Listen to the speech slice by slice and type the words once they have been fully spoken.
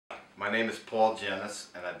My name is Paul Jennis,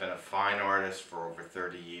 and I've been a fine artist for over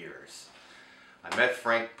 30 years. I met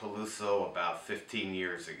Frank Peluso about 15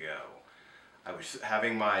 years ago. I was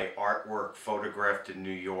having my artwork photographed in New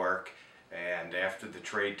York, and after the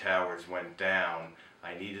trade towers went down,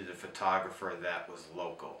 I needed a photographer that was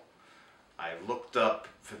local. I looked up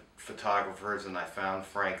photographers and I found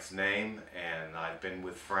Frank's name, and I've been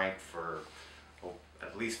with Frank for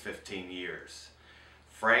at least 15 years.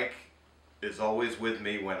 Frank is always with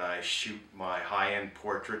me when I shoot my high-end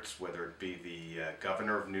portraits, whether it be the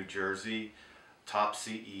governor of New Jersey, top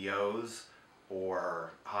CEOs,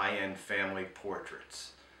 or high-end family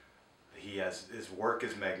portraits. His work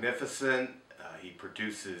is magnificent. He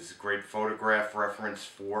produces great photograph reference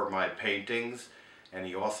for my paintings, and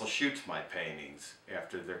he also shoots my paintings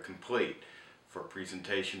after they're complete for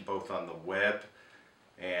presentation both on the web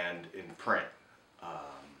and in print.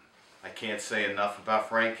 I can't say enough about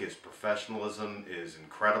Frank. His professionalism is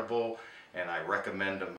incredible, and I recommend him